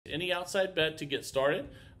any outside bet to get started.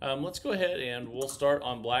 Let's go ahead and we'll start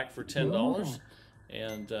on black for $10.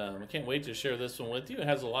 And I can't wait to share this one with you. It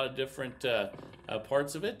has a lot of different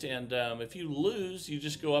parts of it. And if you lose, you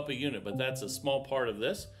just go up a unit. But that's a small part of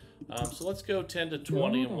this. So let's go 10 to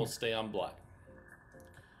 20 and we'll stay on black.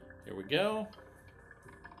 Here we go.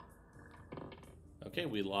 Okay,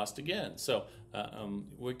 we lost again. So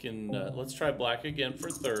we can let's try black again for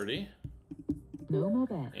 30. No more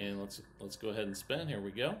bets. And let's go ahead and spin. Here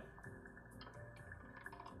we go.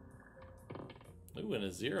 Ooh, and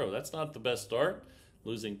a 0. That's not the best start.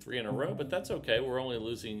 Losing 3 in a row, but that's okay. We're only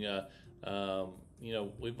losing, you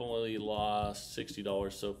know, we've only lost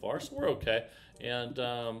 $60 so far, so we're okay. And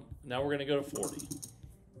now we're going to go to 40.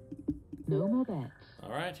 No more bets. All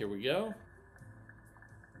right, here we go.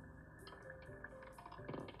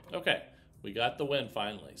 Okay, we got the win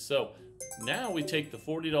finally. So now we take the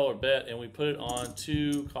 $40 bet and we put it on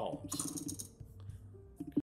 2 columns.